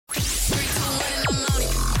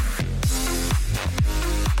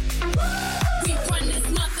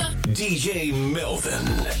DJ Melvin.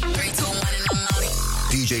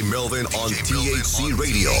 DJ Melvin on THC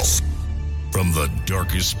Radio. From the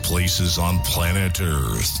darkest places on planet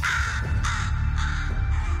Earth,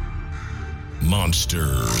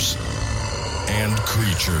 monsters and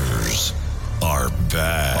creatures are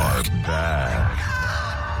back.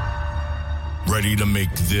 Ready to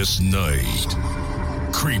make this night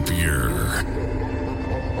creepier.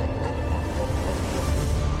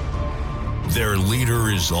 Their leader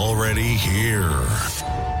is already here.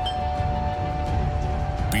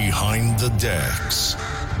 Behind the decks.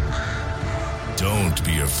 Don't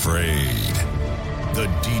be afraid. The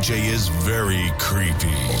DJ is very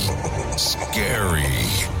creepy, scary,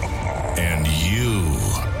 and you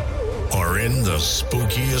are in the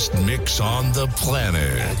spookiest mix on the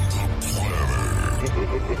planet.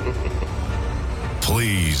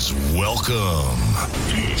 Please welcome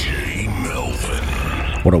DJ Melvin.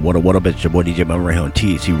 What up, it's your boy DJ Melvin right here on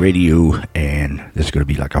THC Radio, and this is going to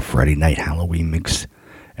be like a Friday night Halloween mix.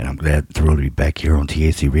 And I'm thrilled to be back here on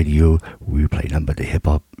THC Radio. We play nothing but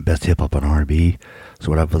the best hip hop and R&B.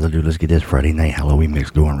 So without further ado, let's get this Friday night Halloween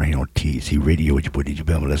mix going right on THC Radio with your boy DJ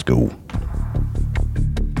Melvin. Let's go.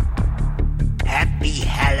 Happy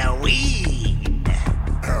Halloween!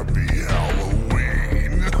 Happy Halloween.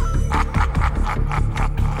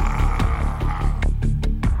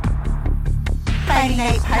 Friday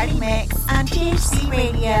night party mix on THC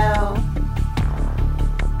Radio.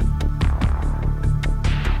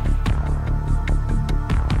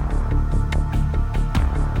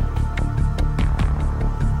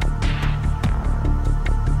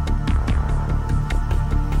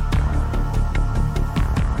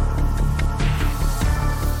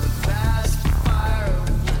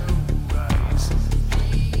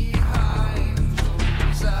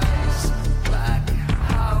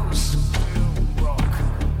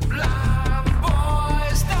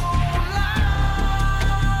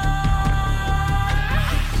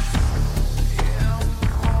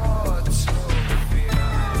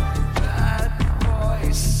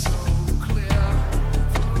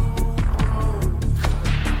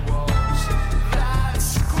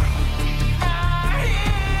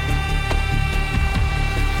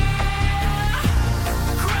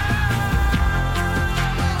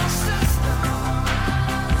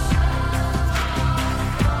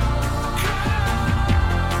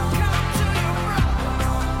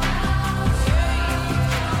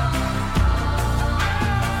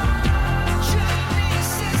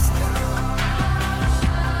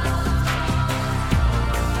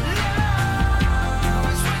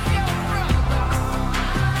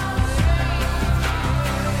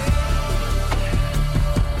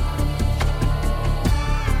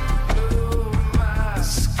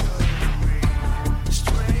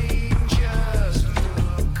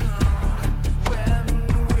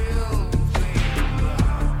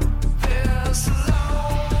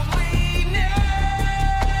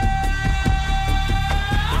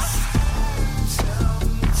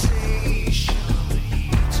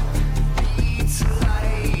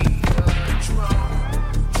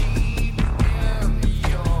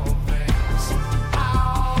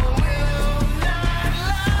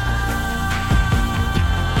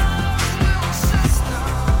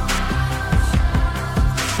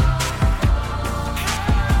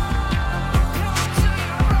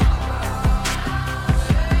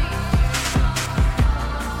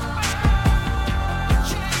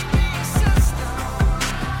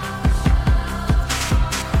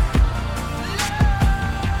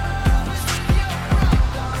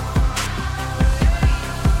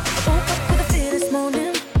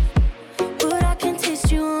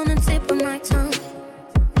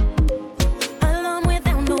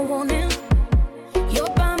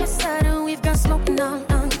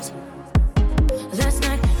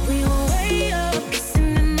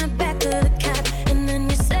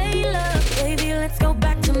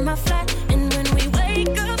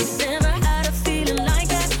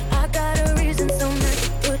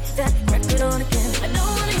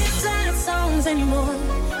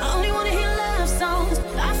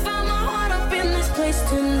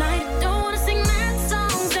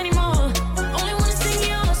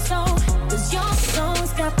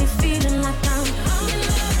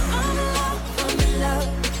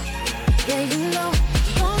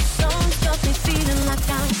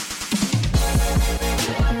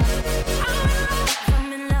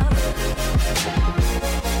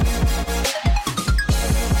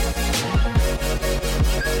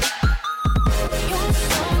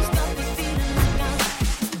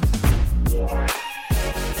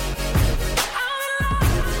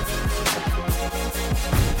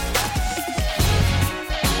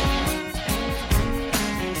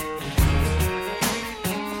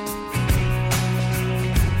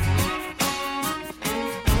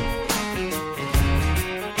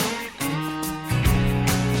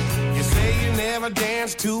 never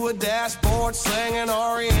danced to a dashboard singing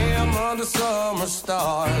REM under summer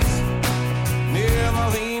stars.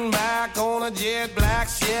 Never leaned back on a jet black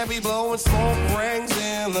Chevy blowing smoke rings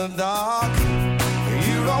in the dark.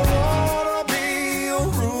 You don't wanna be a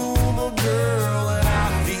rumor girl, and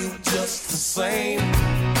I feel just the same.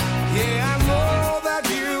 Yeah, I know that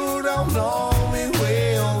you don't know me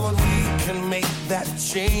well, but we can make that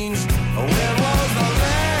change. When was the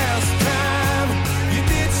last time you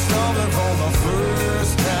did something for the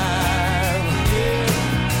first time? Yeah,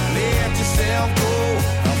 let yourself go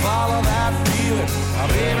and follow that feeling.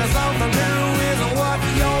 Baby, something new is what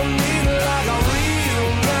you need, like a real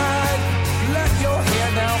night. Let your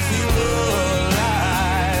head down, feel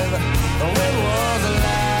alive. When was the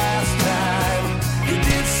last time you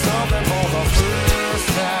did something for the first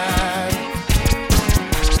time?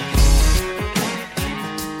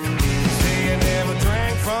 Say you never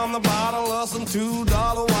drank from the bottle of some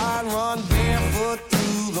 $2 wine, run barefoot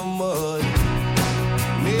through the mud.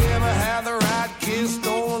 Never had the right kiss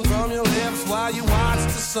stolen from your lips while you watch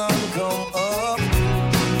the sun come up.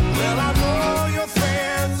 Well, I know your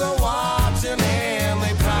friends are watching and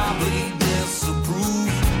they probably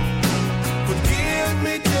disapprove, but give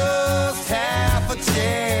me just half a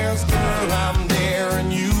chance, girl, I'm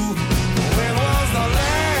daring you. When was the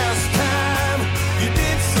last time you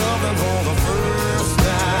did something for the first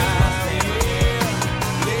time? Yeah,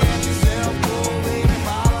 let yourself go, baby,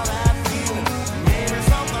 follow that feeling. Maybe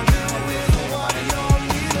something new is what you're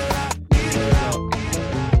needing.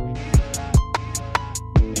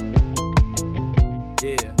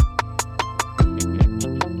 Yeah.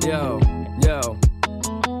 Yo.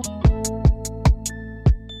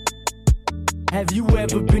 Have you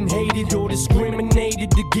ever been hated or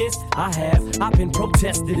discriminated against? I have. I've been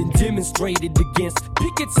protested and demonstrated against.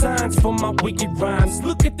 Picket signs for my wicked rhymes.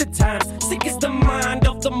 Look at the times. Sick is the mind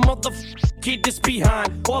of the kid that's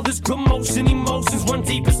behind all this commotion. Emotions run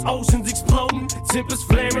deep as oceans exploding. Tempers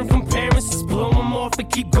flaring from parents. Just blow them off and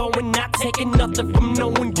keep going. Not taking nothing from no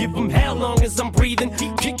one. Give them hell long as I'm breathing.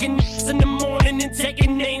 Keep kicking in the morning and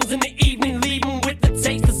taking names in the evening. Leaving with the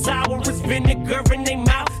taste of sour as vinegar in their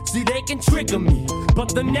mouth. See, they can trigger me,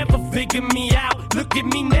 but they'll never figure me out. Look at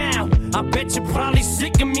me now, I bet you're probably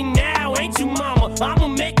sick of me now. Ain't you, mama? I'ma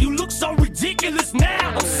make you look so ridiculous now.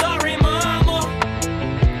 I'm sorry, mama,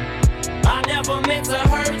 I never meant to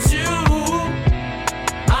hurt you.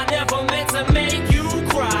 I never meant to make you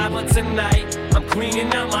cry, but tonight I'm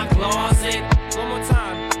cleaning out my closet. One more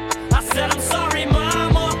time. I said I'm sorry,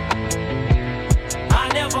 mama, I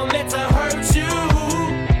never meant to hurt you.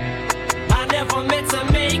 I never meant to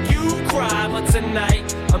make you cry, but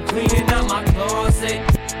tonight I'm cleaning out my closet.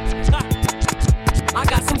 I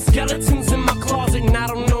got some skeletons in my closet, and I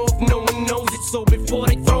don't know if no one knows it. So before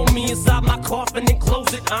they throw me inside my coffin and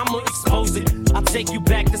close it, I'ma expose it. I'll take you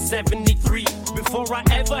back to 73. Before I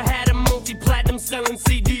ever had a multi-platinum selling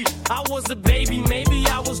CD, I was a baby, maybe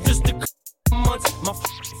I was just a months. My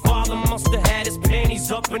father must have had his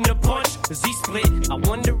panties up in a bunch, cause he split. I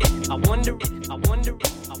wonder it, I wonder it, I wonder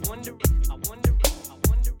it, I wonder it, I wonder it, I wonder it, I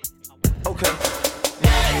wonder it. Okay.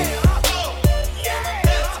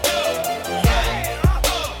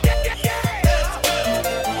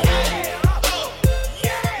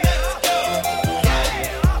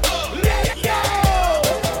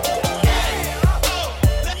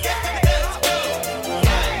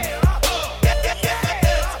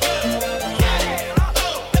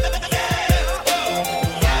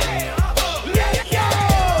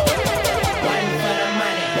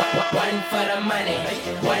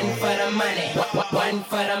 One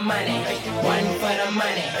for the money, one for the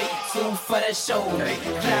money, two for the show.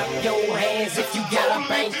 Clap your hands if you got a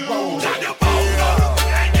bankroll. Turn your phone on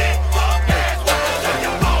and get fuck ass wild. Turn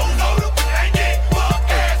your phone on and get fuck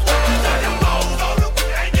ass wild. Turn your phone on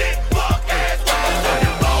and get fuck ass wild. Turn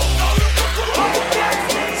your phone on.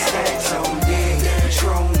 Stacks on deck,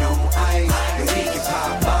 Patron on ice, and we can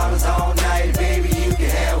pop bottles all night, baby. You can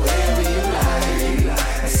have whatever you like.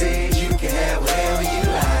 I said you can have whatever you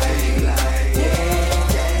like.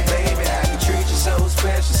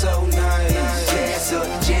 Special, so nice. Gas up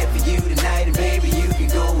the jet for you tonight, and baby, you can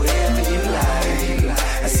go wherever you like.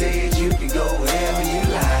 I said you can go wherever you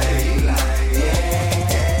like. Yeah.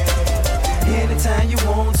 Anytime you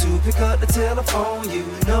want to, pick up the telephone. You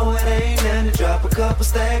know it ain't nothing to drop a couple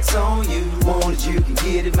stacks on you. Want it, you can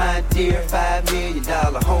get it, my dear. $5 million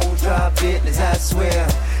home drop business, I swear.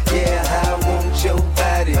 Yeah, I want your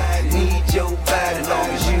body, need your body. Long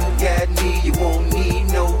as you got me, you won't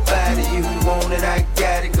need nobody. You want it, I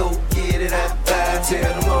got it, go get it, I buy it.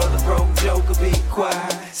 Tell the mother broke joker, be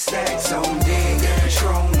quiet. Stacks on deck,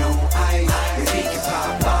 Patron on ice, and we can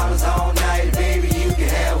pop bottles all night, baby.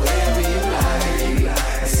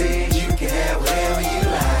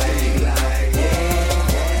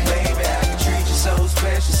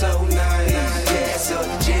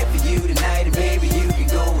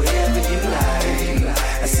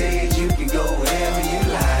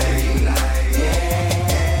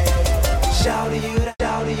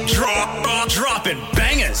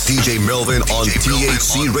 on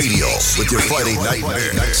THC Radio with your Friday night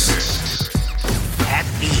mix.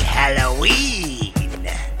 Happy Halloween!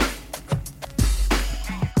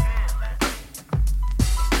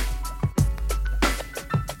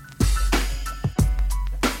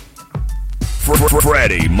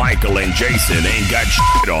 Freddie, Michael, and Jason ain't got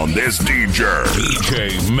shit on this DJ.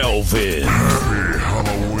 DJ Melvin. Happy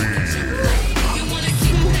Halloween.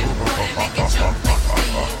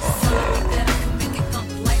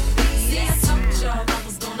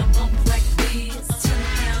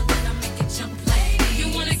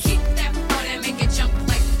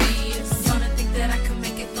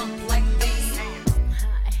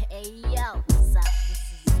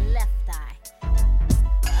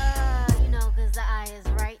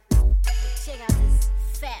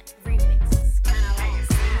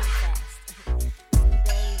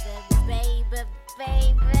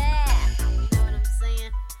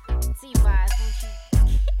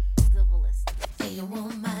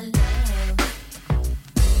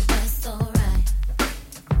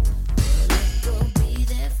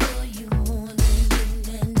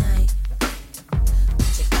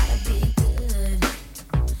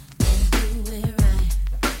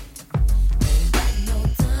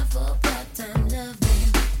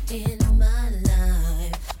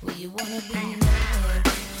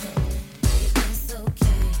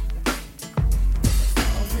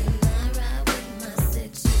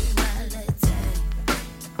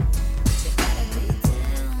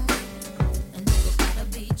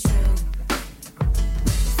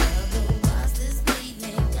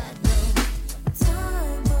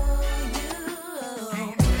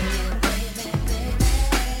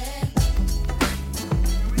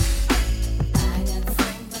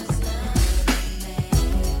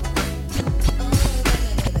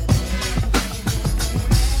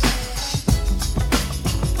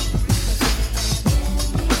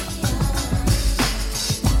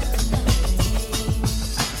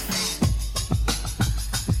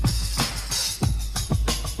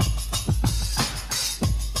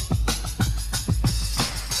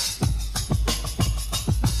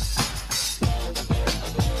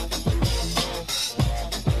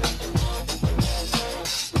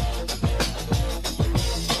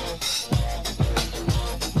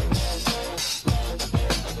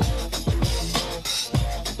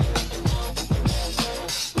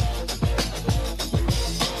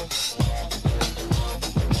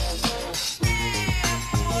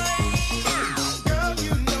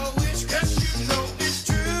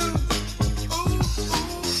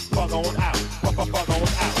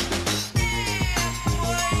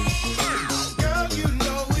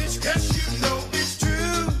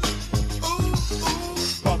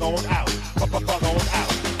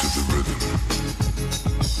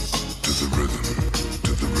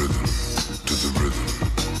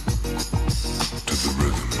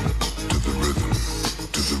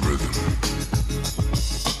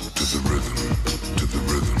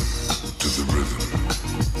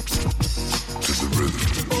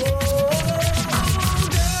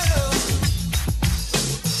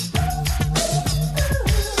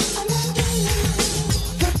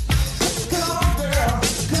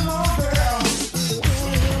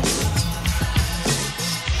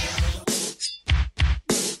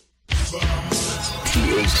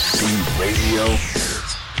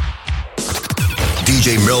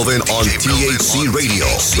 DJ Melvin on THC Radio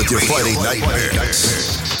with your Friday night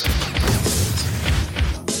mix.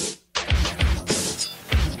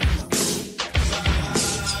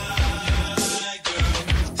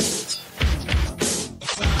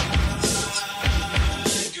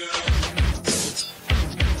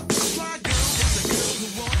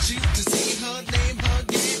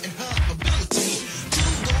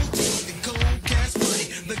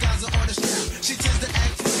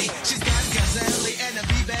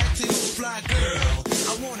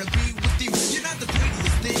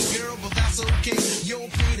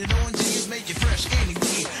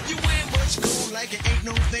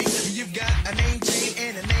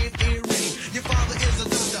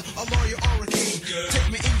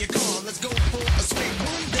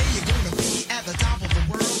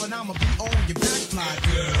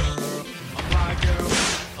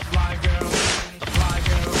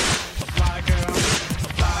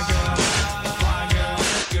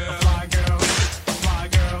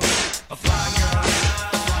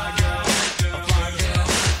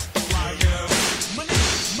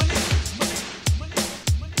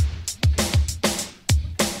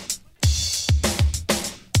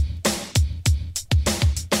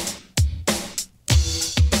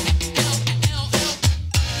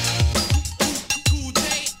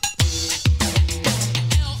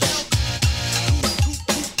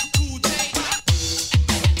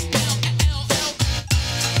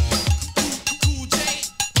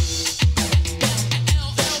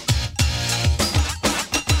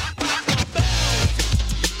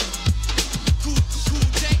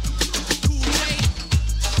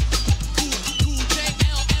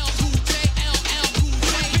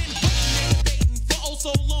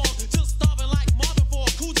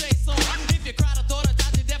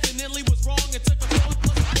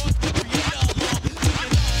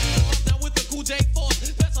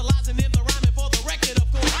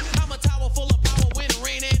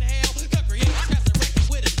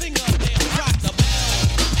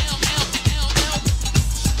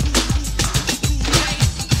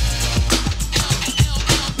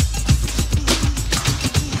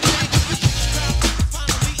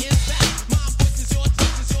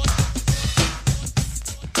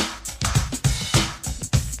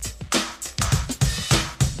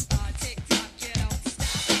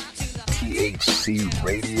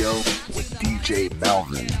 DJ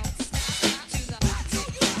Melvin.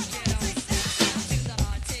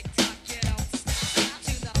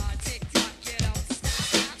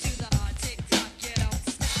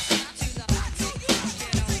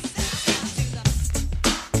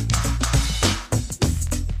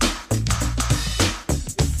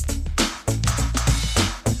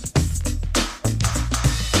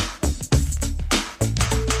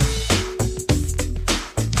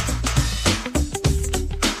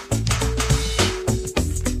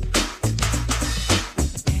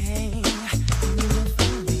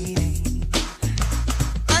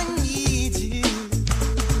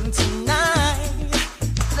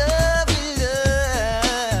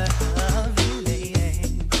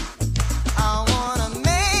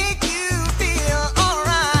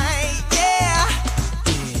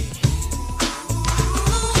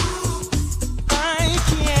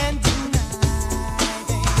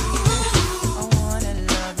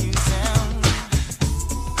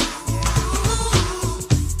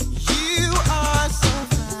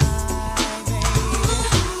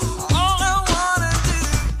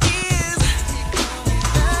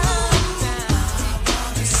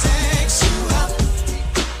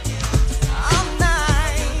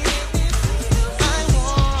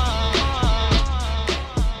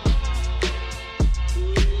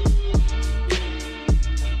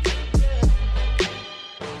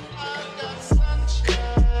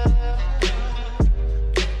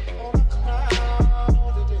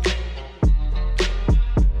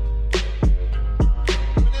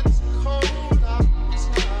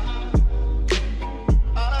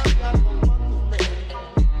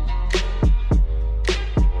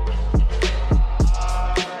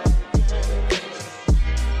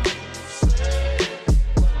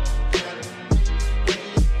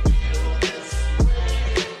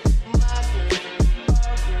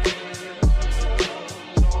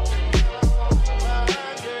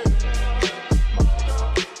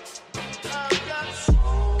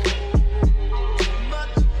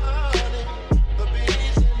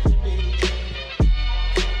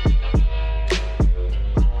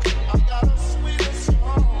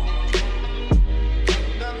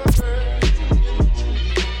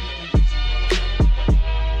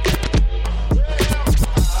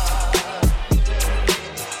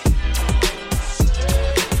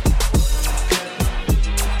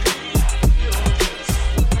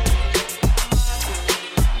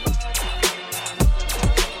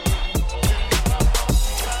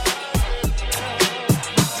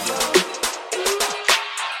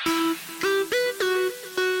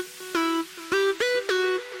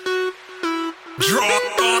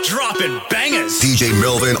 Dropping bangers. DJ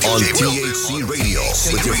Melvin on THC Radio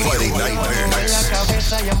with your Friday Night Mix.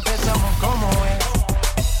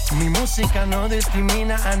 Mi música no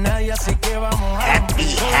discrimina a nadie, así que vamos a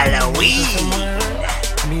Happy Halloween.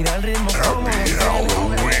 Mira el ritmo como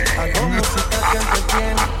hago música que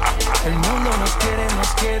entretiene. El mundo nos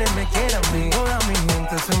quiere, me quiere a mí. Toda mi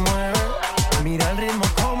gente se mueve. Mira el ritmo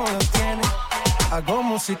como los tiene. Hago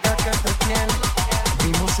música que entretiene.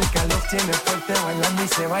 Mi música los tiene fuerte bailando y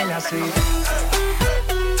se baila así.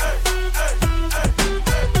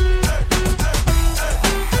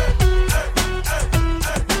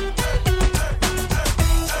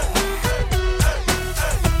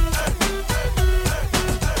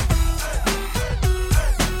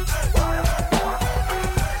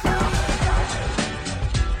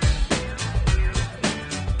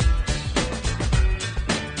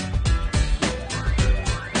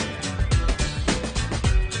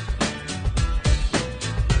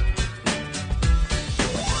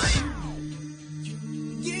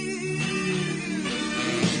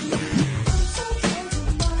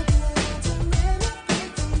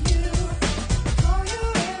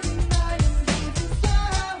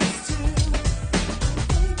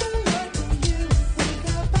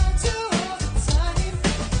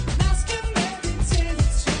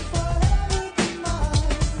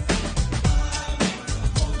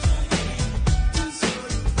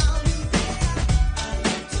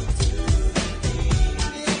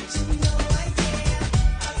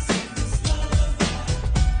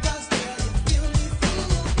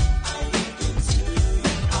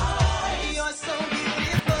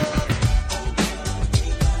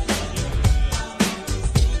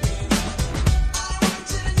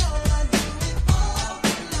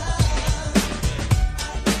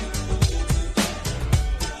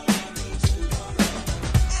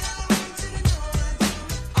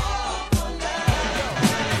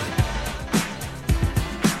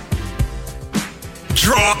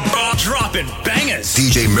 Dropping bangers.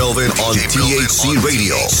 DJ Melvin on THC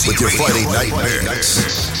Radio with your Friday Night Mix.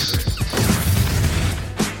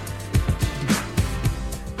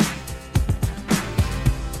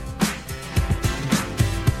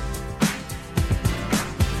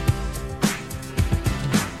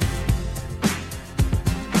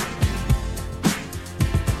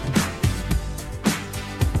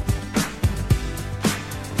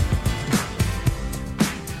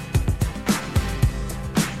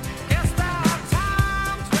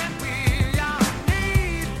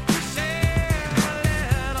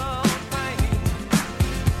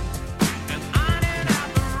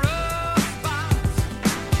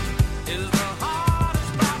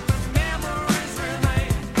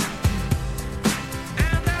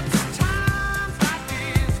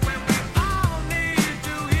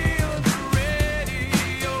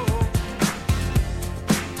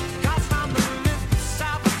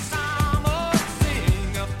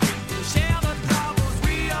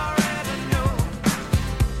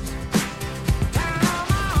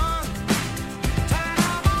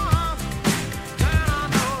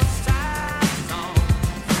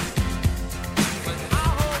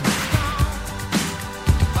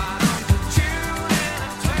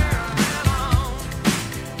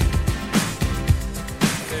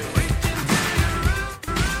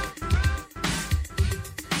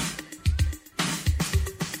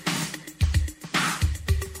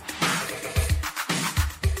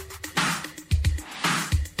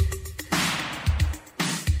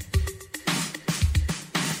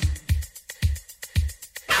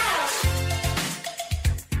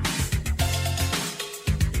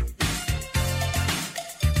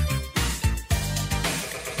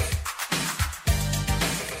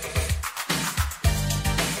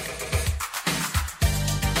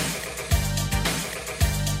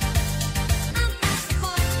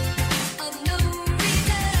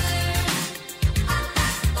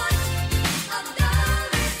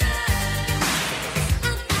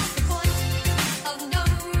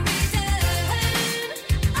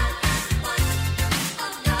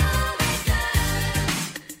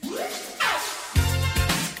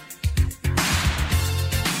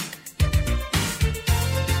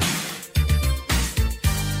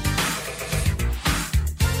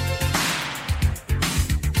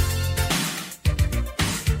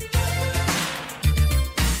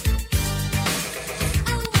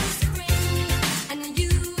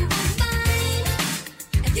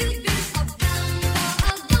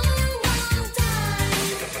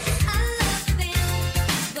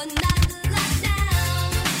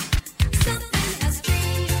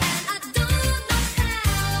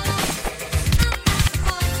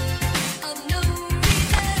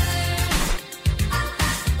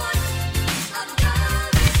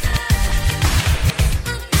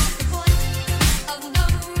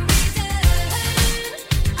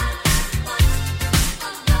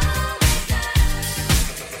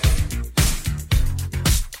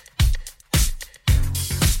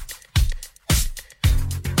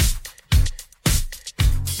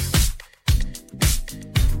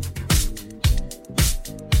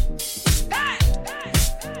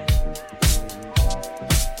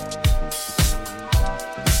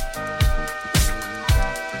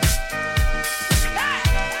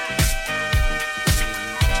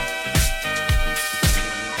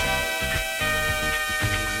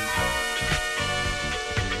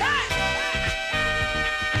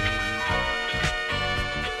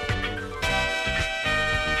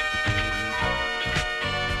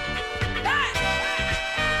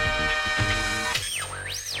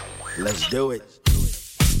 Let's do it.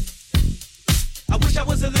 I wish I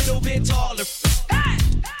was a little bit taller. Hey!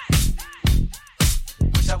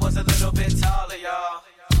 Wish I was a little bit taller, y'all.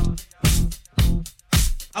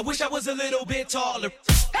 I wish I was a little bit taller.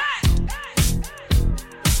 Hey!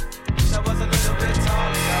 Wish I was a little bit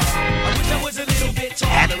taller, y'all. I wish I was a little bit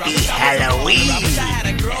taller. Happy Halloween. I wish I had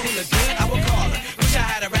a girl who looked good, I would call her. Wish I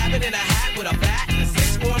had a rabbit in a hat with a bat and a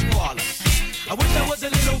 6'4" koala. I wish I was a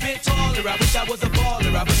little bit taller. I wish I was a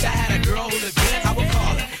baller. I wish I had a girl who looked good, I would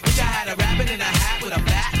call her. Wish I had a rabbit in a hat with a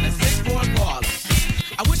bat and a 6'4" koala.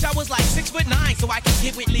 I wish I was like 6'9" so I could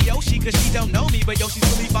get with Leoshi, cause she don't know me, but yo, she's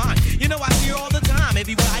really fine. You know, I see her all the time,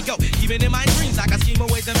 everywhere I go. Even in my dreams, I got scheme of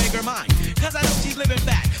ways to make her mine. Cause I know she's living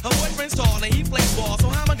fat. Her boyfriend's tall and he plays ball, so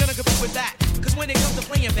how am I gonna compete with that? Cause when it comes to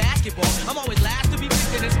playing basketball, I'm always last to be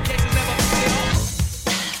picked, and in some cases never picked at all.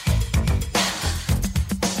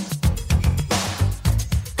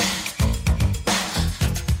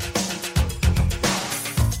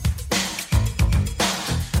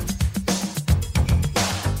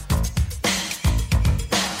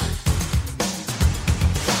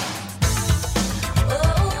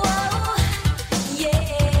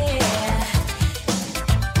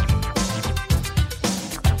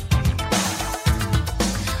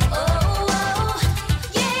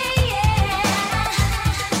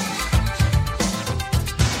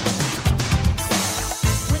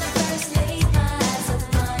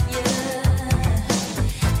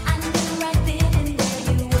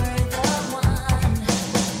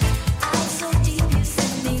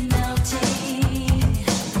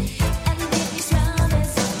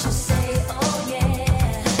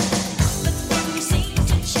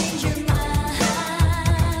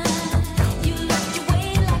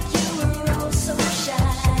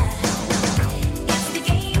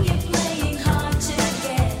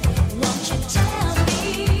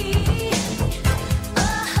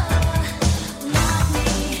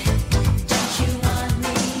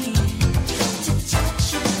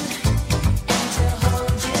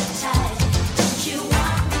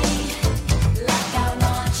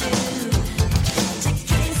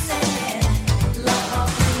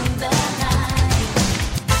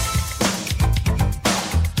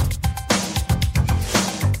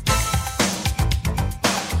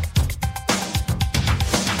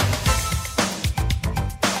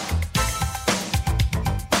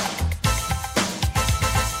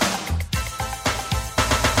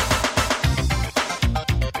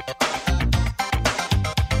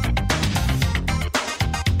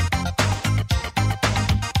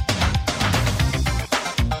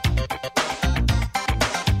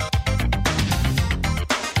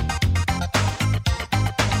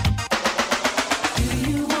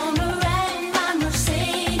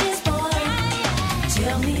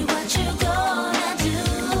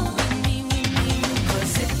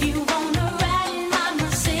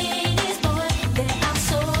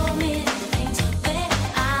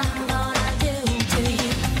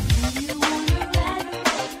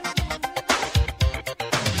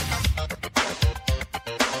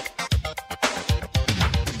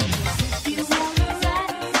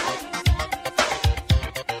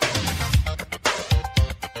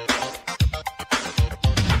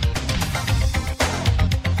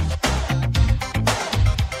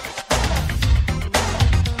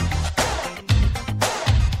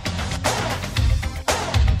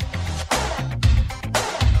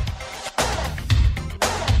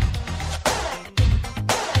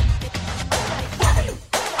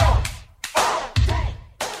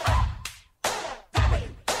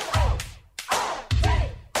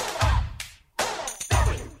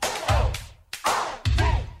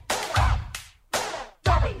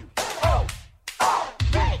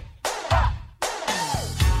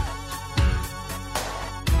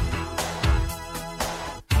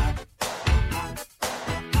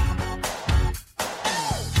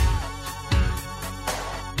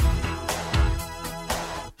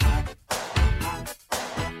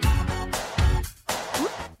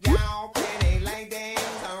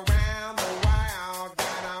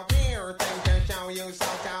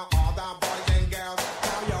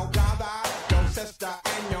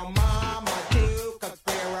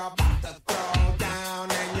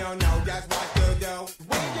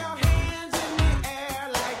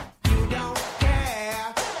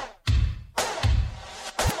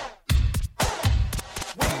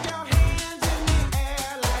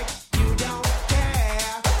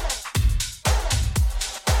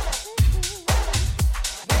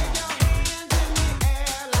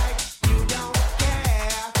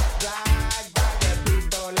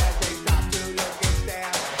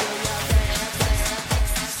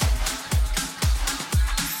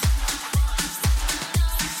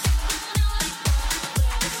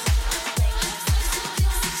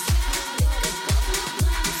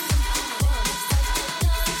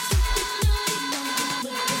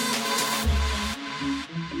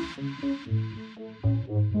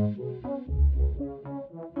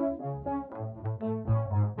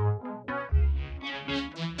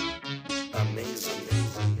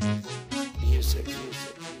 music.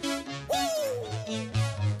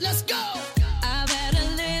 Let's go. I've had a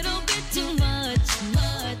little bit too much.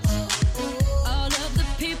 All of the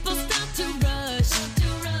people start to rush.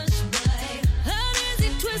 An easy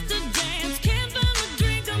twisted dance, can't find a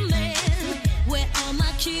drink a man. Where all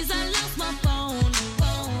my keys? I lost my phone.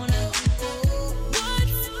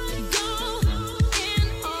 What's going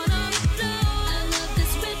on the floor? I love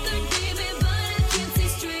this record, baby, but I can't see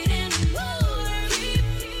straight anymore. Keep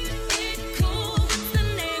it cool. What's the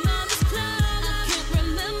name of this club? I can't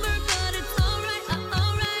remember, but it's alright.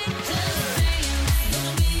 Just dance,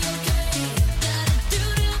 gonna be okay. Gotta do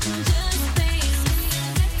just dance.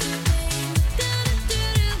 Gotta do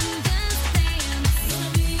just dance. Gonna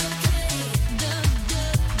be okay.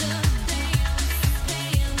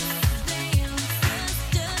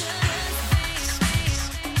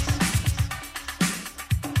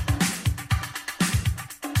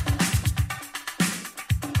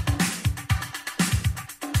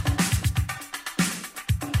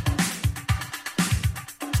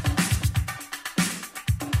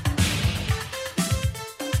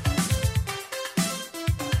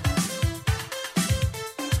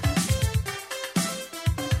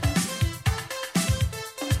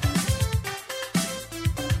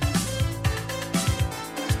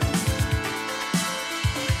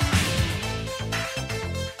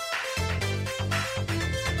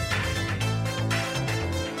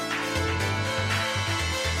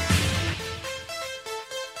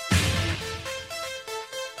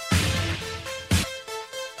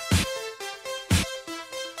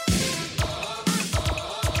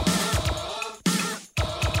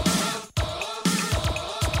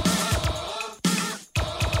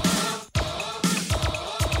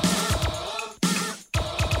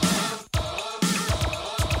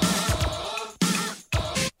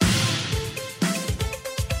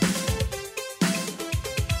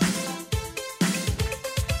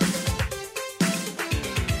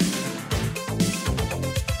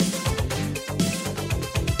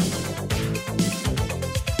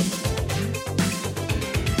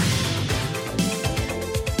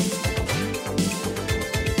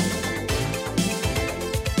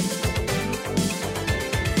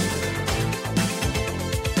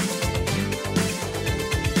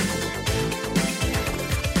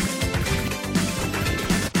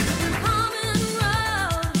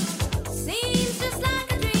 Seems just like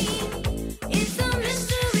a dream. It's a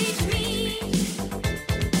mystery to me.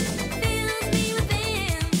 Fills me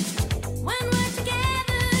within when we're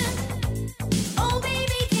together. Oh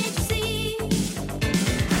baby, can't you see?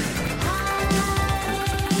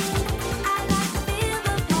 I like to feel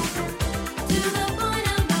the passion to the point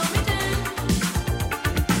of no return.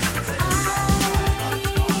 I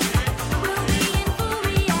will be in full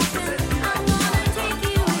reaction. I'm gonna take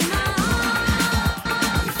you in my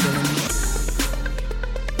arms.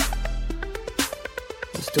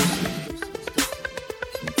 Let's do it.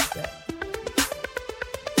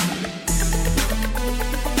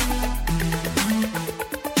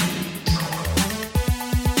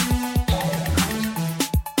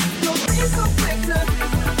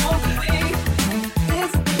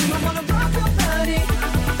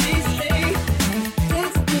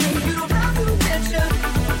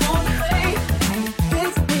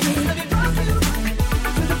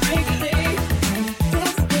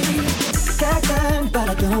 But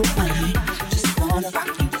I don't mind. Just wanna rock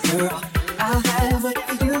you, girl. I'll have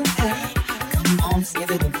whatever you have. Come on, let's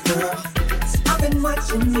give it a whirl. So I've been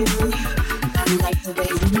watching you. I like the way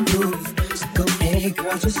you move. So go ahead,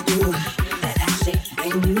 girl, just do that ass shaking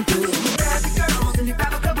thing you do. Grab the girls and you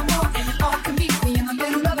grab a couple more, and you all can meet me in the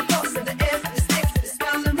middle of the floor. So the air, the sticks, it's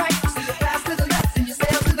smelling right. So you pass to the left and you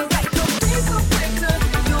sail to the right. Don't be so quick to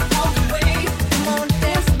you'll walk away. Come on,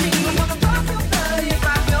 dance with me. I wanna rock your body,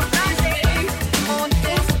 rock your body. Come on,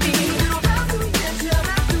 dance with me. You don't have to get you,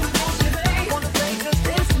 have to want you, hey. Wanna play, just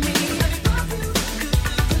dance with me. Let me rock you,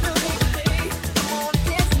 hey. Come on,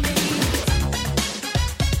 dance with me.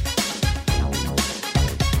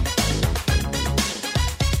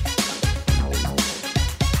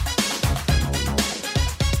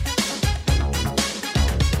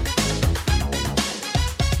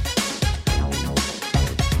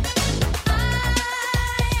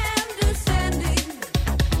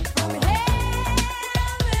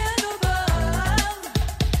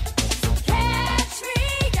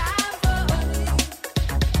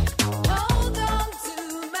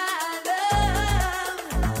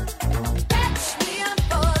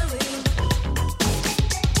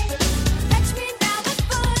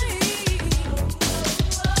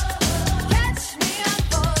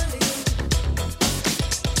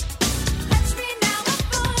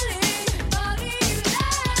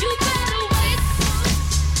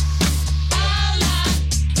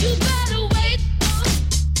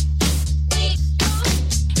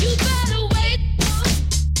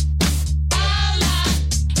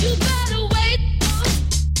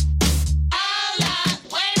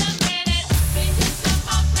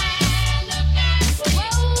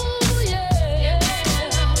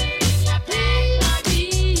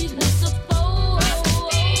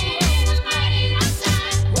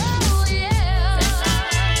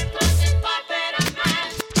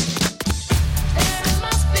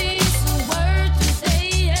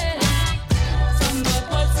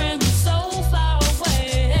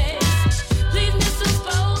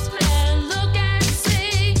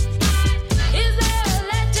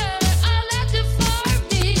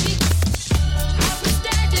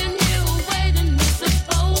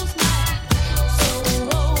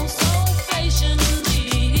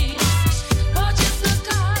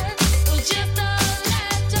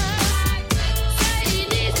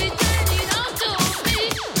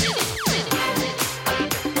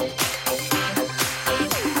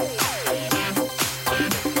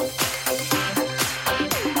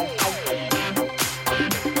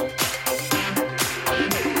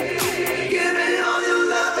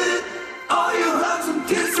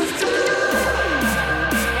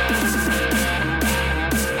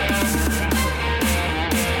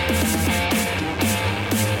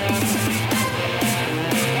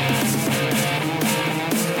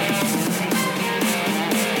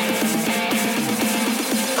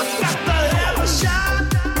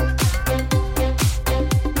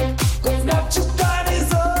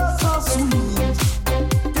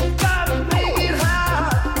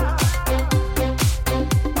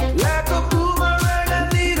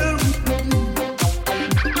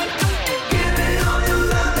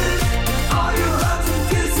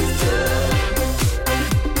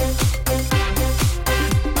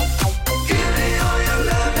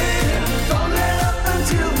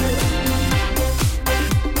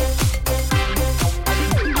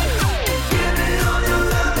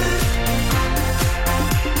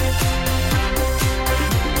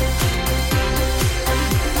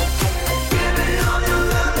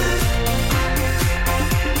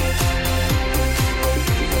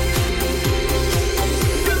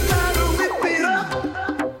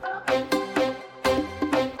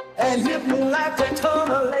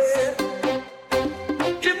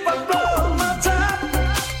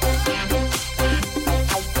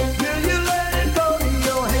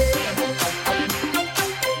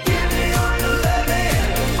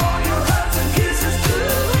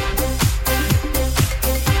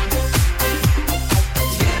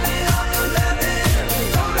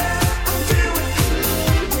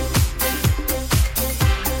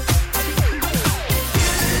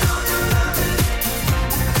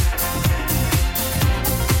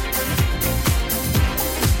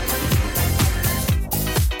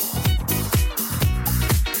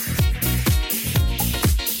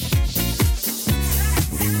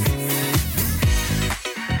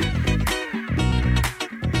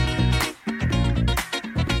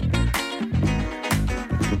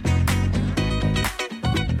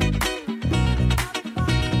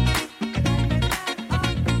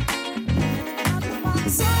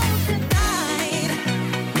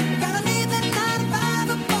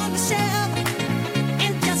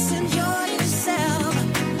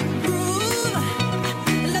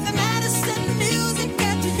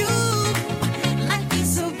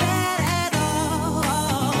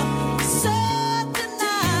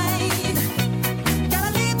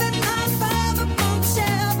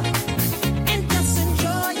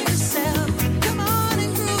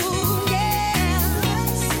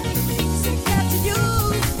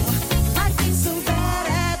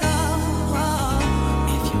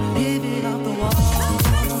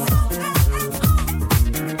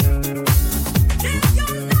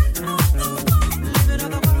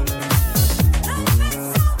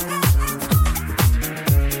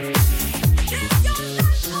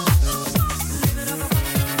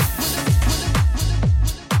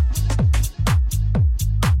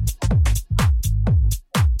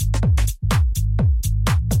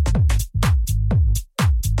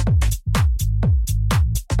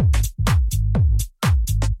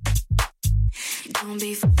 Don't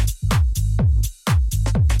be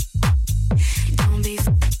don't be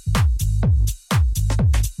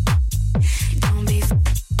don't be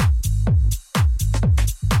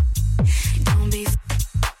don't be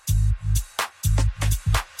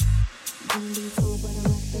don't be fooled by the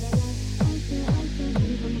rocks that I got. I'm still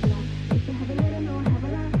ready from the block. Used to have a little, no have a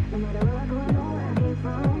lot. No matter where I go, I know where I came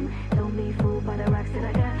from. Don't be fooled by the rocks that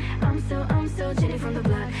I got. I'm so jitty from the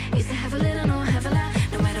block. Used to have a little, no have a lot.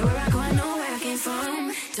 No matter where I go, I know where I came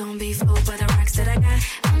from. Don't be fooled by the rocks that I got.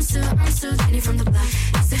 I'm so jitty from the block.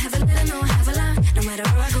 Used to have a little, no have a lot. No matter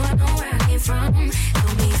where I go, I know where I came from.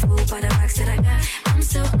 Don't be fooled by the rocks that I got. I'm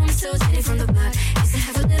so jitty from the block. Used to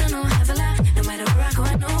have a little, no have a lot. No matter where I go,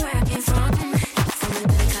 I know where I came from. From the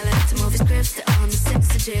day collect to movie scripts to on the sex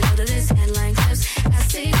to jail to this headline clips. I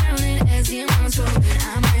stay grounded as the amounts rolling.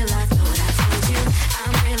 I'm real, I thought I told you.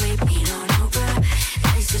 I'm really being on no bruh.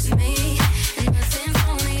 It's just me. And nothing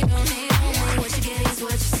phony. Don't need only what you get is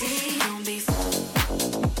what you see. Don't be fooled.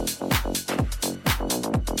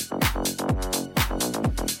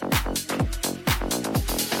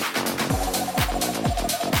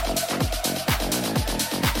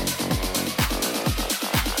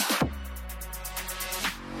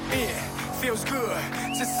 Feels good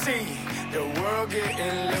to see the world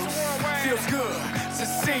getting loose. Feels good to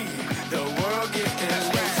see the world getting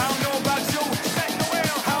loose. I don't know about you.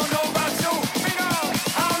 I don't know about you.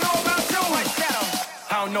 I don't know about you.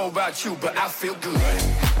 I don't know about you, but I feel good.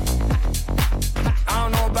 I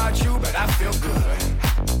don't know about you, but I feel good.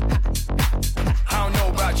 I don't know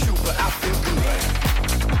about you, but I feel good.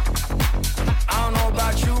 I don't know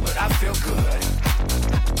about you, but I feel good.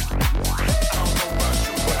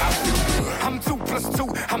 I'm 2 plus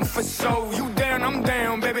 2, I'm for show. You down, I'm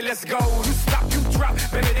down, baby, let's go. You stop, you drop,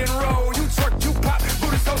 baby, then roll. You twerk, you pop,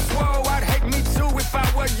 booty so swole. I'd hate me too if I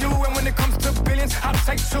were you. And when it comes to billions, I'll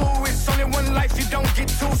take 2. It's only one life, you don't get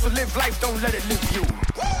 2. So live life, don't let it live you.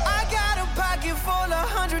 I got a pocket full of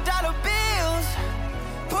 $100 bills.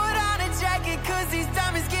 Put on a jacket, cause these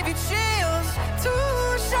diamonds give you chills. 2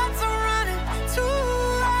 shots are running, 2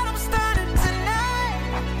 out, I'm stunning tonight.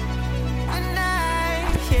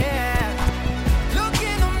 Tonight, yeah.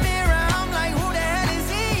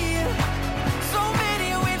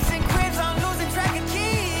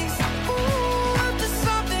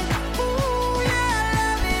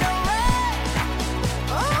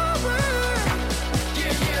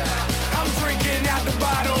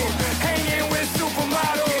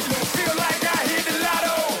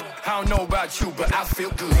 You, but I feel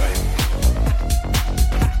good.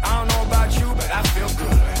 I don't know about you, but I feel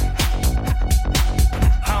good.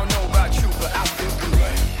 I don't know about you, but I feel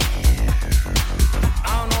good. I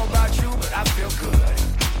don't know about you, but I feel good.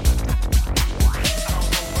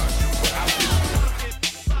 I don't know about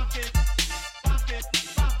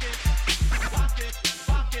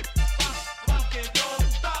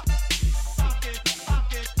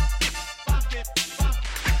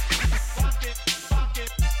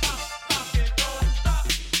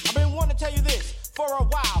you, but I feel for a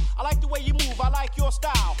while. I like the way you move, I like your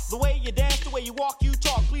style. The way you dance, the way you walk, you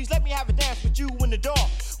talk. Please let me have a dance with you in the dark.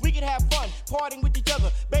 We can have fun, partying with each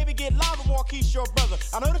other. Baby, get loud and walk, he's your brother.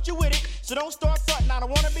 I know that you're with it, so don't start fronting. I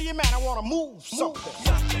don't wanna be your man, I wanna move something.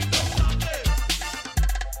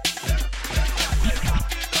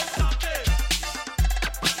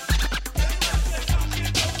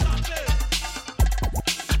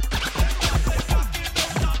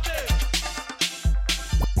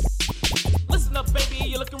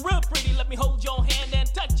 You're looking real pretty, let me hold your hand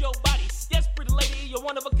and touch your body. Yes, pretty lady, you're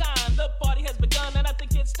one of a kind. The party has begun and I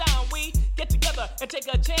think it's time we get together and take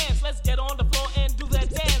a chance. Let's get on the floor and do that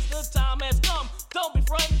dance. The time has come, don't be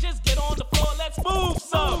frightened, just get on the floor. Let's move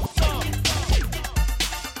some.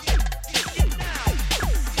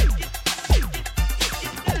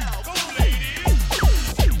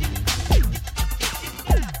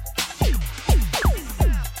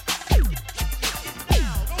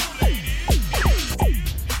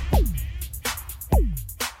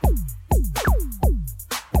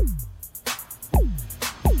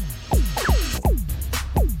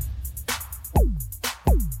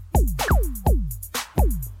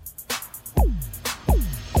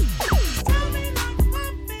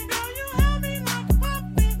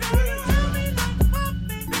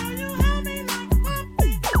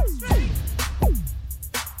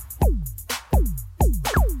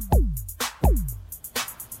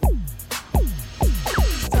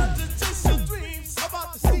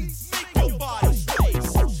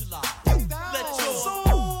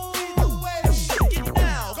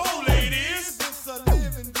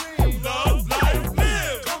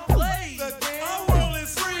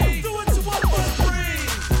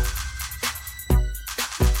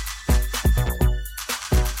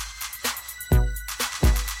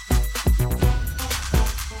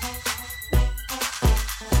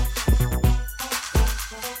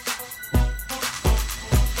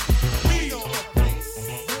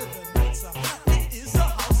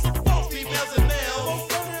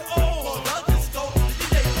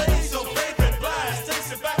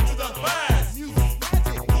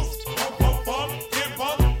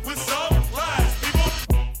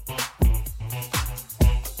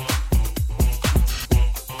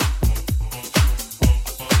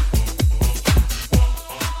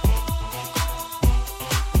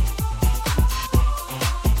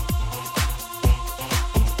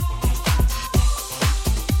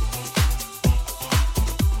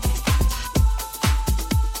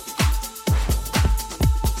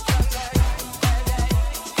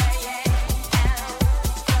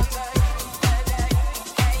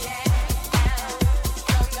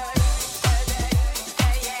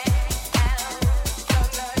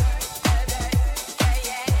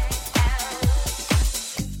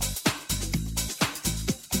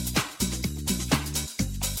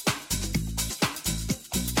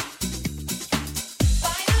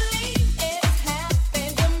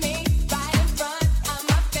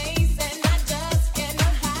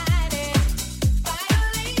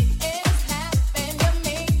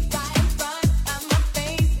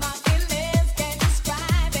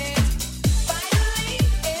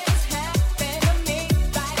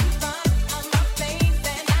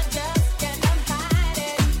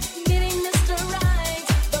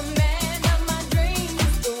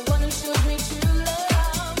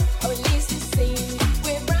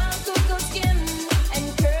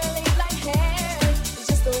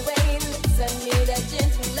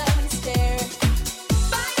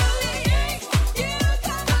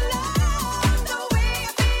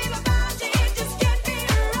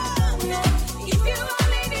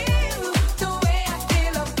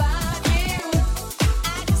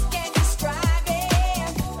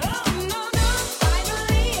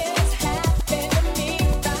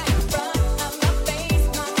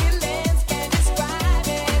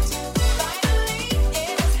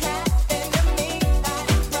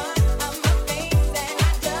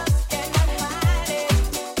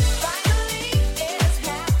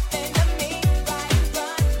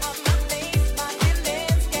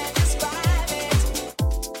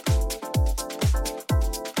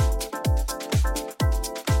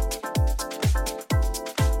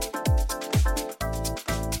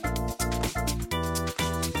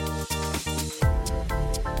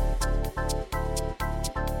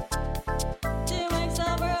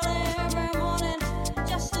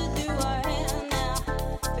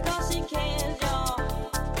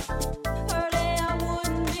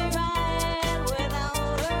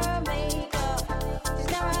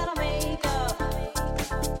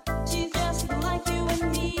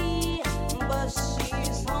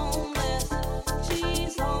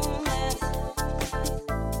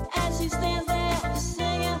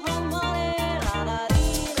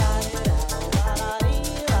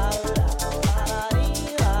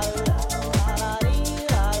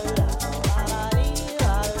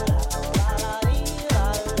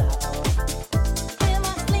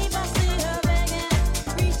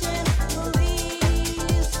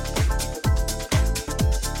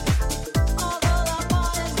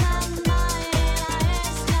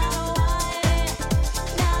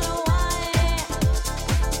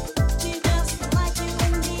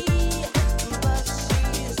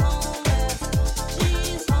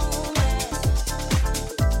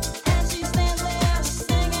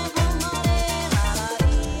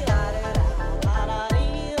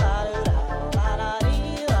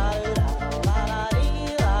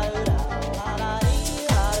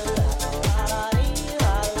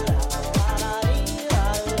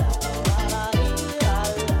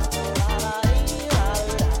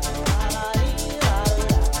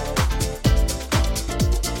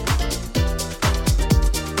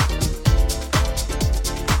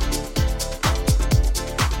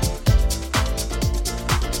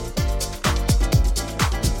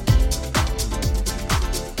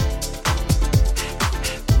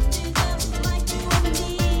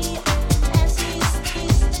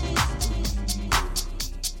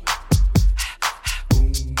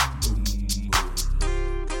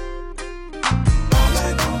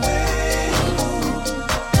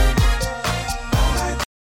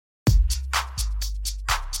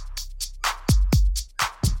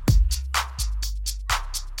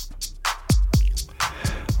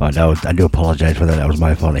 No, I do apologize for that. That was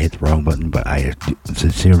my fault. I hit the wrong button, but I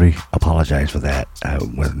sincerely apologize for that.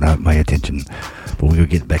 Was not my intention. But we'll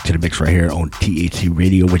get back to the mix right here on THC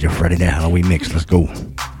Radio with your Friday Night Halloween mix. Let's go.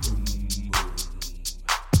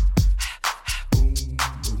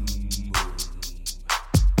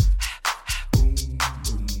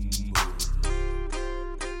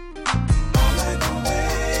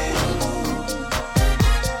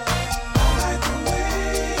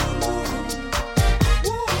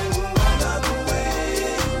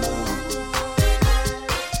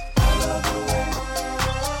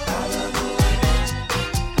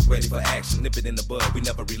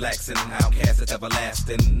 Relaxing, outcast is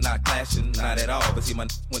everlasting, not clashing, not at all. But see, my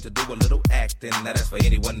went to do a little acting. Now that's for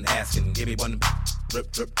anyone asking. Give me one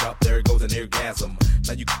rip, drip, drop. There it goes an orgasm.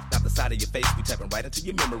 Now you out the side of your face, we tapping right into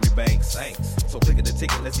your memory bank. Thanks. So click at the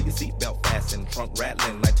ticket, let's see your seatbelt fasten. Trunk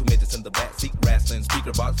rattling like two midgets in the back seat wrestling.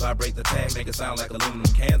 Speaker box vibrate the tag, make it sound like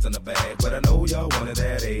aluminum cans in the bag. But I know y'all wanted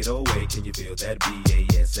that 808. Can you feel that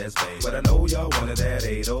BASS bass? But I know y'all wanted that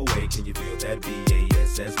 808. Can you feel that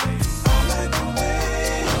BASS bass? All I know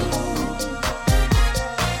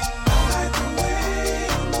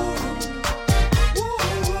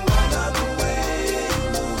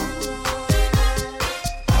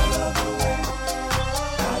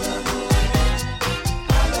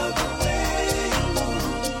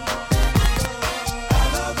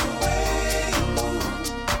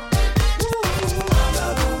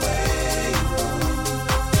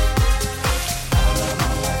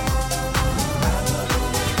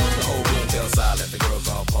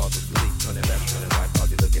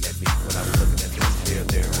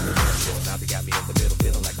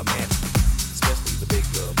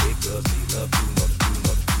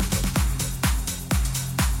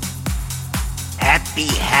Happy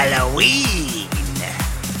Halloween!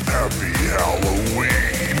 Happy Halloween!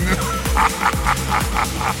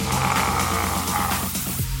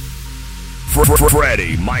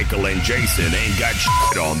 Freddie, Michael, and Jason ain't got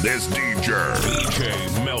shit on this DJ.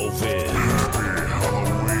 DJ Melvin. Happy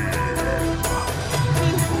Halloween.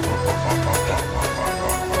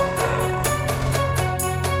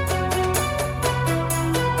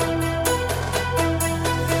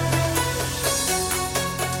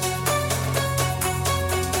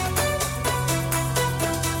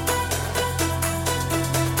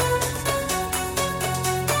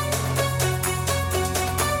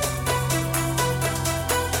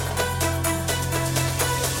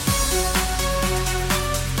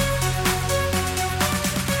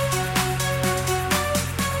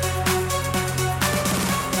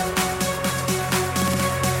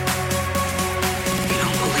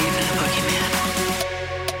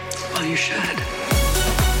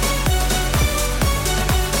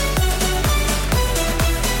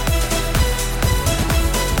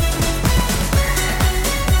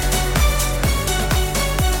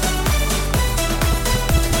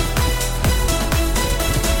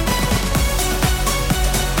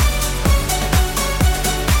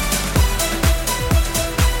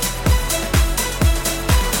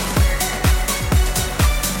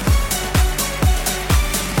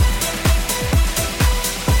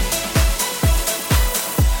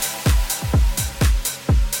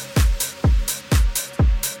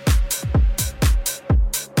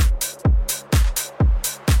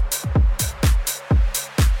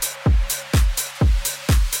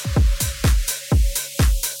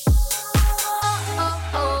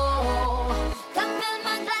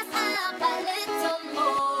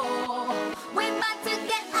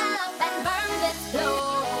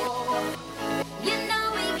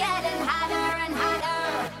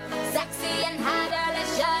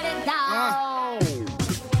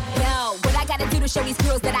 show these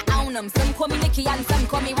girls that I own them. Some call me Nikki and some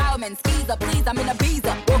call me Roman. Skeezer, please, I'm in a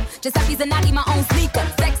visa. Giuseppe's and Nagi, my own sneaker.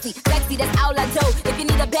 Sexy, sexy, that's all I do. If you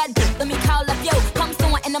need a bad bitch, let me call up yo. Come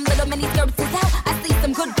soon in them little mini skirts is out. I see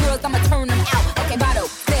some good girls, I'ma turn them out. Okay, bottle,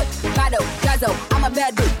 sip, bottle, guzzle. I'm a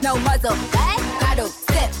bad bitch, no muzzle. What? Bottle,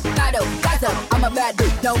 sip, bottle, guzzle. I'm a bad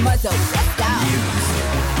bitch, no muzzle. Let's go.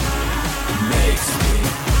 Makes me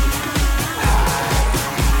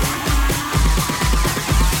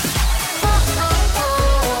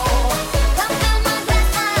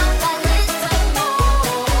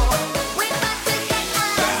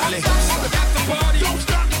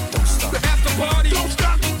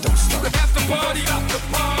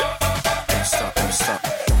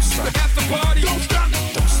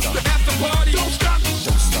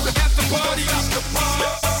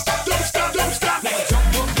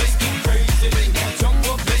Don't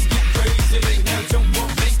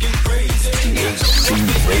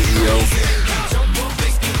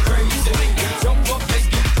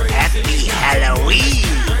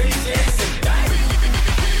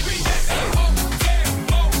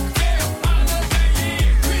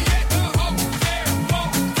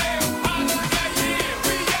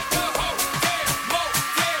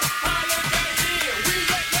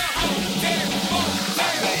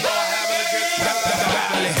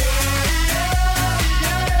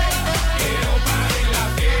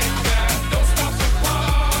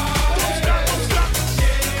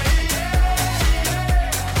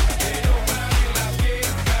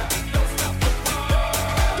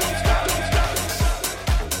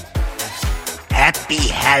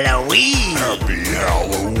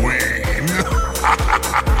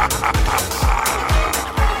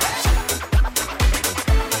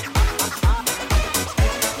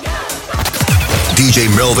DJ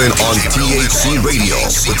Melvin on THC Radio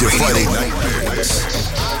with your Friday night mix.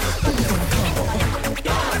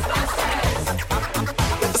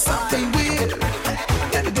 Something weird,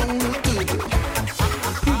 and it don't look good.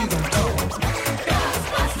 Who you gonna call?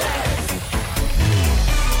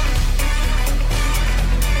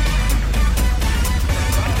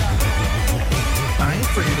 I ain't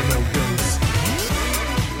afraid of no ghosts.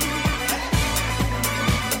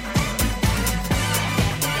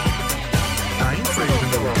 I ain't afraid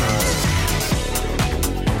of no ghosts.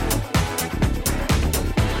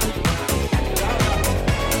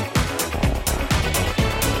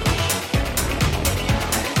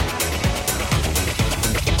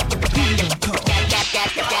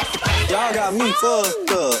 Y'all got me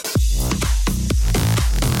fucked up.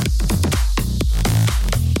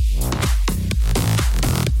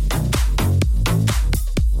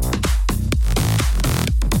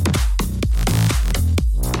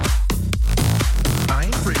 I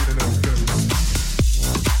ain't afraid of no ghosts.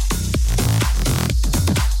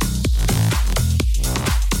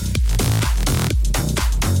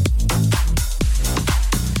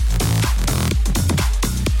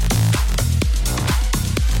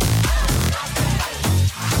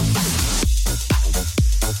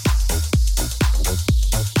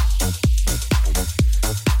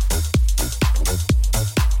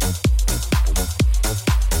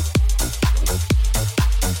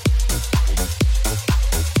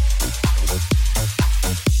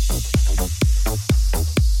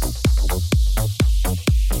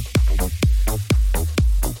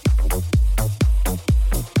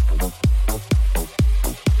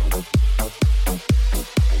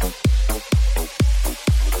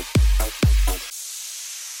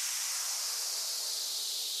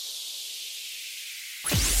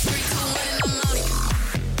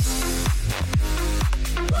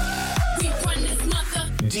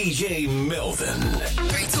 DJ Melvin.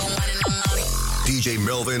 DJ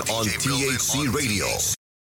Melvin on THC Radio.